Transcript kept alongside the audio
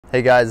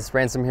Hey guys, it's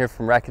Ransom here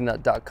from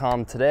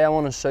racketnut.com. Today I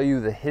want to show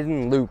you the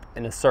hidden loop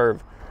in a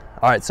serve.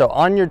 All right, so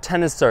on your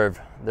tennis serve,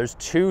 there's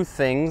two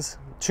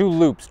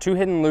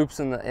hidden loops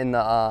in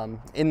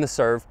the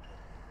serve.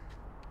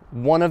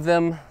 One of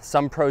them,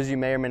 some pros you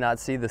may or may not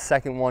see. The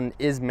second one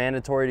is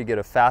mandatory to get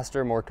a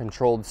faster, more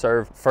controlled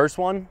serve. First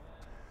one,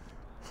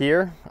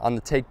 here on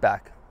the take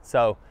back.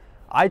 So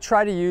I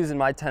try to use in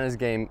my tennis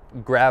game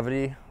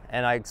gravity,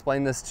 and I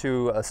explained this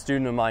to a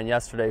student of mine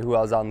yesterday who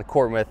I was on the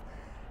court with.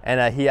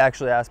 And he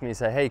actually asked me, he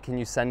said, hey, can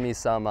you send me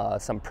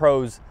some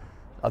pros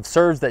of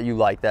serves that you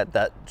like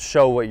that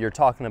show what you're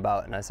talking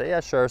about? And I said, yeah,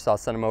 sure. So I'll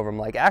send them over. I'm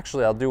like,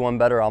 actually, I'll do one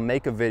better. I'll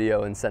make a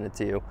video and send it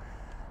to you.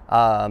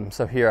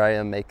 So here I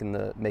am making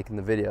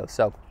the video.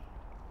 So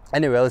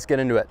anyway, let's get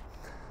into it.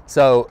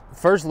 So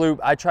first loop,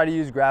 I try to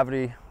use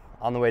gravity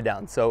on the way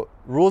down. So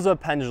rules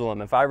of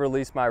pendulum, if I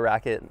release my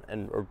racket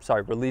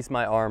release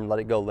my arm, let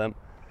it go limp,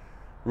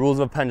 rules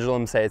of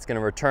pendulum say it's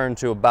gonna return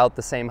to about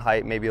the same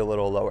height, maybe a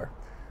little lower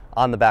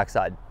on the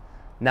backside.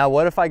 Now,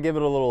 what if I give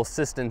it a little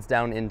assistance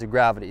down into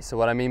gravity? So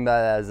what I mean by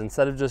that is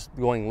instead of just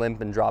going limp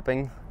and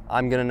dropping,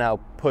 I'm gonna now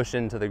push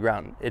into the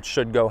ground. It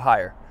should go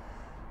higher.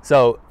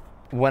 So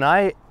when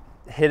I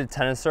hit a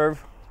tennis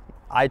serve,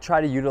 I try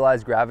to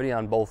utilize gravity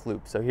on both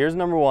loops. So here's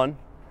number one,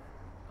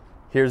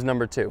 here's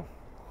number two.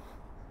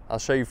 I'll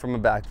show you from a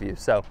back view.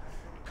 So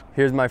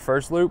here's my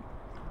first loop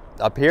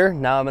up here.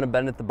 Now I'm gonna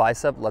bend at the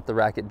bicep, let the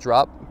racket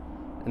drop,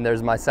 and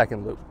there's my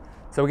second loop.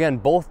 So again,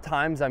 both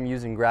times I'm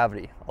using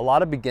gravity. A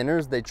lot of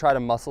beginners, they try to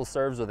muscle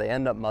serves or they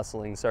end up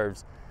muscling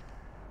serves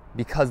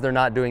because they're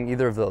not doing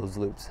either of those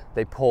loops.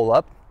 They pull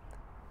up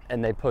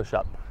and they push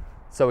up.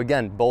 So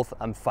again, both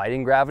I'm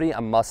fighting gravity,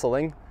 I'm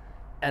muscling,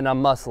 and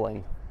I'm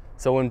muscling.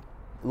 So when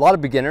a lot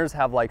of beginners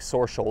have like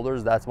sore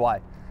shoulders, that's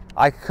why.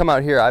 I come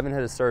out here, I haven't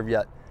hit a serve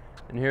yet,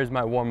 and here's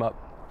my warm up.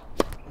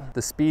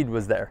 The speed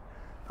was there.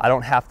 I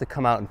don't have to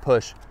come out and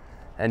push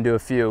and do a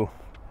few,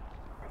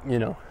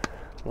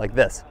 like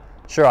this.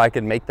 Sure, I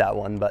could make that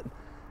one, but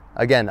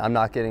again, I'm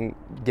not getting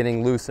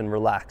loose and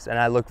relaxed, and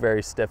I look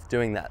very stiff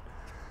doing that.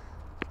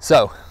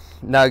 So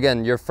now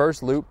again, your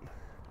first loop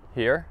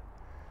here,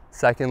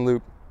 second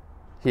loop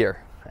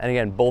here. And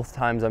again, both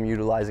times I'm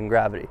utilizing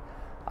gravity.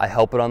 I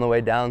help it on the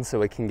way down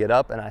so it can get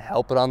up, and I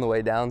help it on the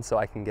way down so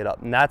I can get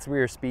up. And that's where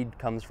your speed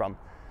comes from.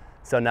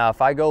 So now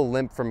if I go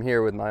limp from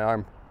here with my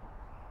arm,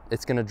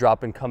 it's gonna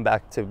drop and come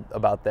back to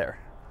about there.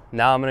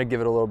 Now I'm gonna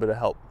give it a little bit of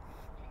help.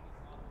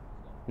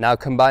 Now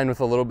combined with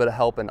a little bit of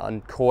help in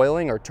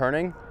uncoiling or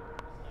turning,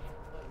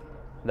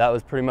 that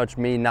was pretty much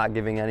me not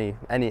giving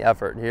any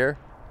effort here.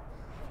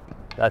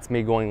 That's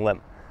me going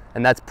limp.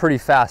 And that's pretty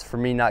fast for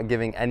me not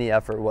giving any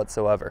effort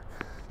whatsoever.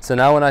 So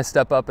now when I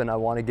step up and I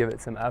want to give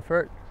it some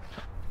effort,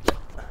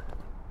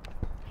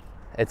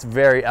 it's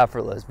very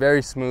effortless,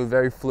 very smooth,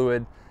 very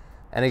fluid.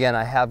 And again,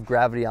 I have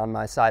gravity on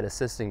my side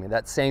assisting me.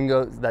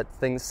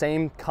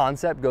 Same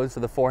concept goes to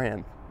the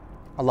forehand.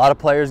 A lot of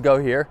players go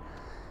here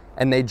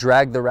and they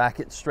drag the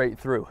racket straight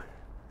through,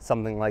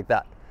 something like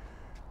that.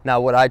 Now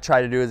what I try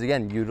to do is,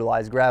 again,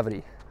 utilize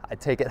gravity. I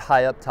take it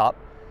high up top,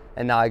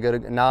 and now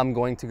I'm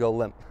going to go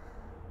limp.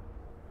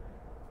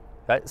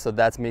 Okay, so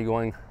that's me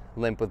going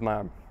limp with my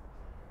arm.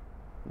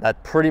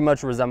 That pretty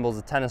much resembles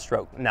a tennis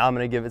stroke. Now I'm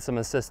gonna give it some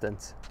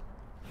assistance.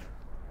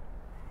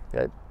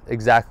 Okay,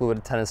 exactly what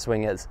a tennis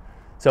swing is.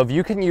 So if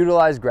you can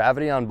utilize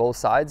gravity on both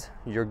sides,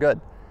 you're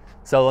good.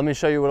 So let me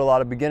show you what a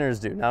lot of beginners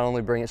do. Not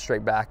only bring it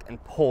straight back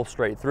and pull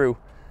straight through,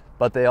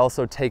 but they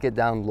also take it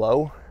down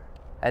low.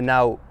 And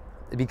now,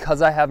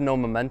 because I have no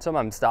momentum,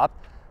 I'm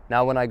stopped.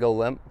 Now when I go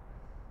limp,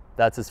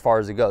 that's as far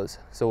as it goes.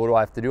 So what do I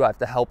have to do? I have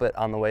to help it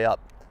on the way up.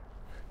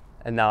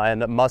 And now I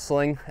end up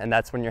muscling, and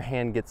that's when your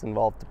hand gets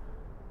involved.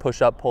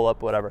 Push up, pull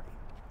up, whatever.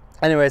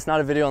 Anyway, it's not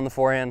a video on the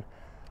forehand.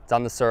 It's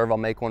on the serve. I'll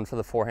make one for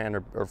the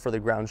forehand or for the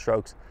ground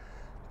strokes.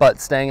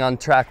 But staying on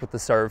track with the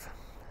serve.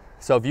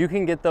 So if you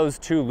can get those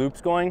two loops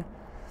going,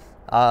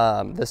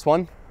 this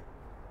one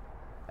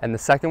and the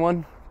second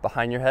one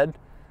behind your head,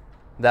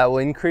 that will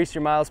increase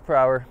your miles per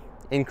hour,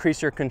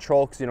 increase your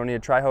control because you don't need to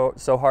try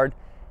so hard,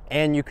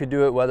 and you could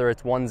do it whether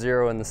it's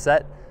 1-0 in the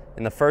set,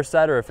 in the first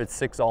set, or if it's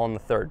 6-all in the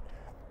third,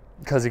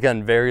 because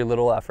again, very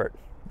little effort.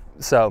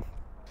 So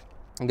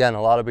again,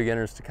 a lot of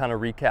beginners, to kind of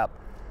recap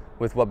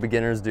with what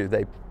beginners do,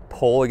 they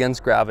pull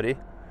against gravity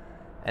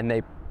and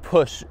they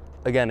push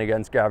again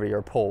against gravity,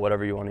 or pull,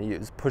 whatever you want to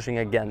use, pushing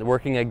again,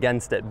 working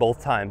against it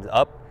both times,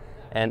 up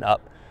and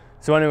up.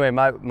 So anyway,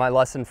 my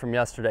lesson from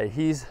yesterday,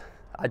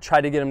 I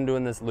tried to get him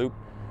doing this loop.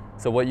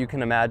 So what you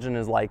can imagine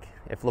is like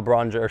if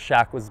LeBron or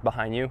Shaq was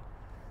behind you,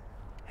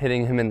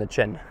 hitting him in the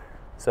chin.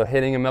 So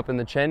hitting him up in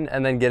the chin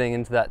and then getting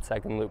into that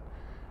second loop.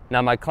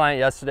 Now my client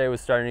yesterday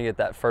was starting to get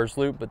that first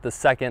loop, but the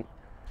second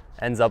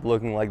ends up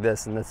looking like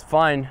this, and that's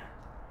fine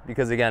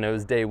because again, it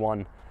was day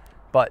one.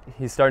 But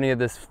he's starting to get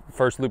this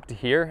first loop to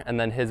here, and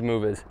then his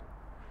move is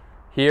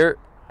here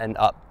and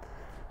up.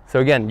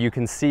 So again, you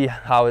can see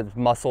how it's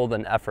muscled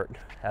and effort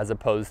as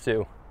opposed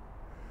to.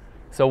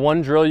 So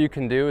one drill you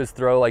can do is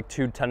throw like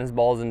 2 tennis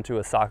balls into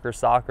a soccer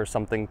sock or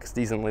something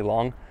decently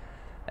long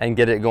and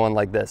get it going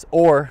like this.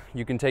 Or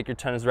you can take your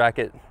tennis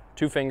racket,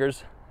 2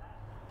 fingers,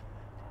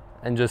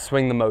 and just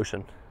swing the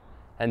motion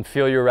and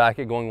feel your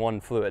racket going one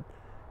fluid.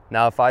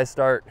 Now if I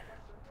start,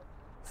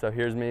 so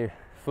here's me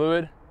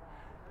fluid.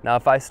 Now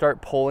if I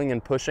start pulling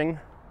and pushing,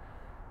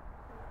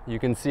 you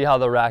can see how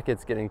the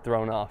racket's getting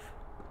thrown off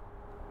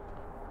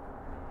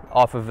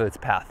of its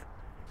path.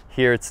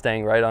 Here it's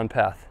staying right on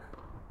path.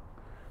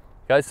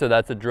 Okay, so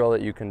that's a drill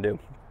that you can do.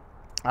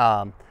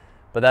 But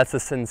that's the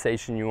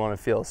sensation you want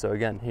to feel. So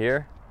again,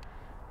 here,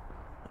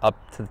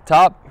 up to the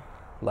top,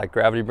 like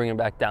gravity, bring it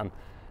back down.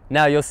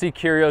 Now you'll see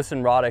Kyrgios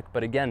and Roddick,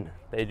 but again,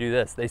 they do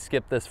this. They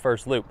skip this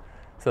first loop.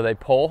 So they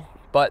pull,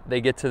 but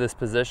they get to this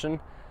position,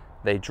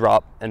 they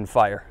drop and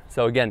fire.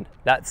 So again,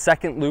 that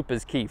second loop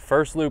is key.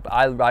 First loop,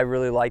 I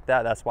really like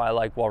that. That's why I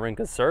like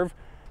Wawrinka's serve,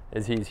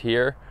 is he's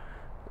here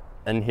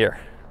and here.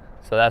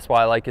 So that's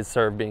why I like his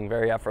serve being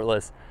very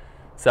effortless.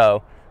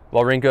 So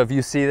Wawrinka, if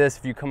you see this,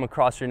 if you come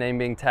across your name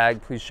being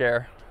tagged, please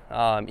share,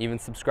 even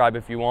subscribe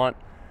if you want.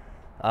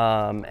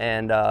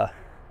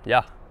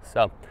 Yeah,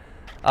 so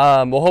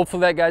well,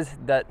 hopefully that, guys,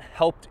 that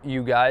helped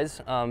you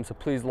guys. So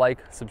please like,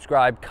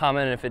 subscribe,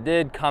 comment if it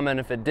did, comment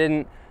if it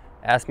didn't.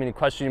 Ask me any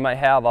questions you might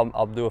have.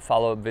 I'll do a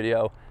follow-up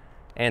video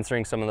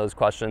answering some of those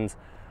questions.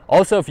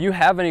 Also, if you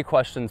have any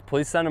questions,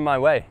 please send them my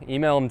way.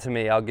 Email them to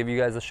me. I'll give you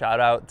guys a shout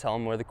out, tell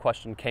them where the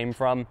question came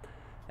from,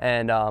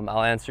 and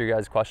I'll answer your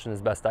guys' question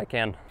as best I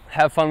can.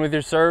 Have fun with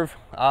your serve.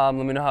 Let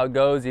me know how it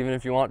goes. Even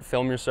if you want,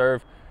 film your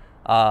serve.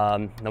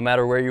 No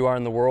matter where you are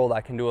in the world,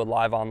 I can do a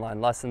live online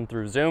lesson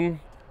through Zoom,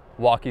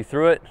 walk you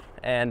through it.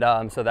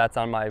 And so that's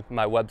on my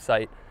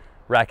website,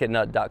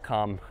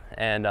 racketnut.com.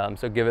 And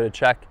so give it a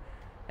check.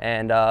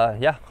 And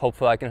yeah,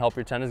 hopefully I can help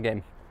your tennis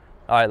game.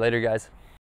 All right, later, guys.